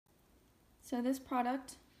So this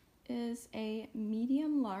product is a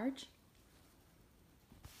medium large.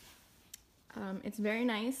 It's very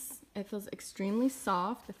nice. It feels extremely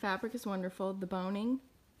soft. The fabric is wonderful. The boning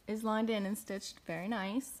is lined in and stitched very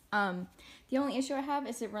nice. The only issue I have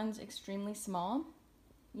is it runs extremely small.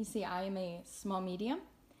 You see, I am a small medium,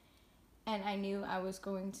 and I knew I was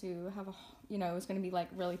going to have it was going to be like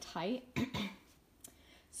really tight.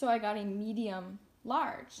 So I got a medium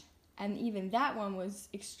large, and even that one was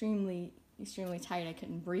extremely tight. I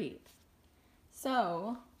couldn't breathe.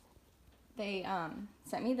 So they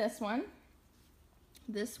sent me this one.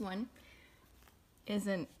 This one is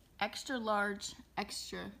an extra large,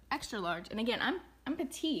 and again, I'm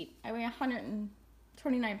petite. I weigh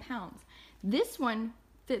 129 pounds. This one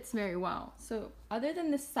fits very well. So other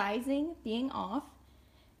than the sizing being off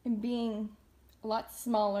and being a lot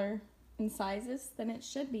smaller in sizes than it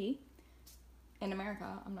should be in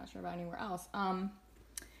America, I'm not sure about anywhere else.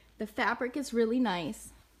 The fabric is really nice.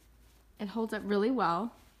 It holds up really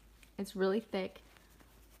well. It's really thick.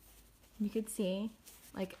 You could see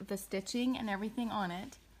like the stitching and everything on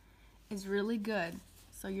it is really good.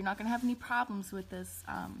 So you're not gonna have any problems with this,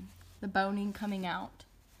 the boning coming out.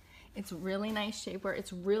 It's really nice shapewear.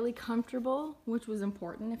 It's really comfortable, which was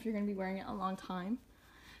important if you're gonna be wearing it a long time.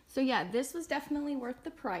 So yeah, this was definitely worth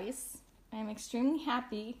the price. I'm extremely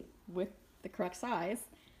happy with the correct size.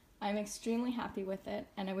 I'm extremely happy with it,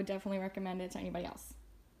 and I would definitely recommend it to anybody else.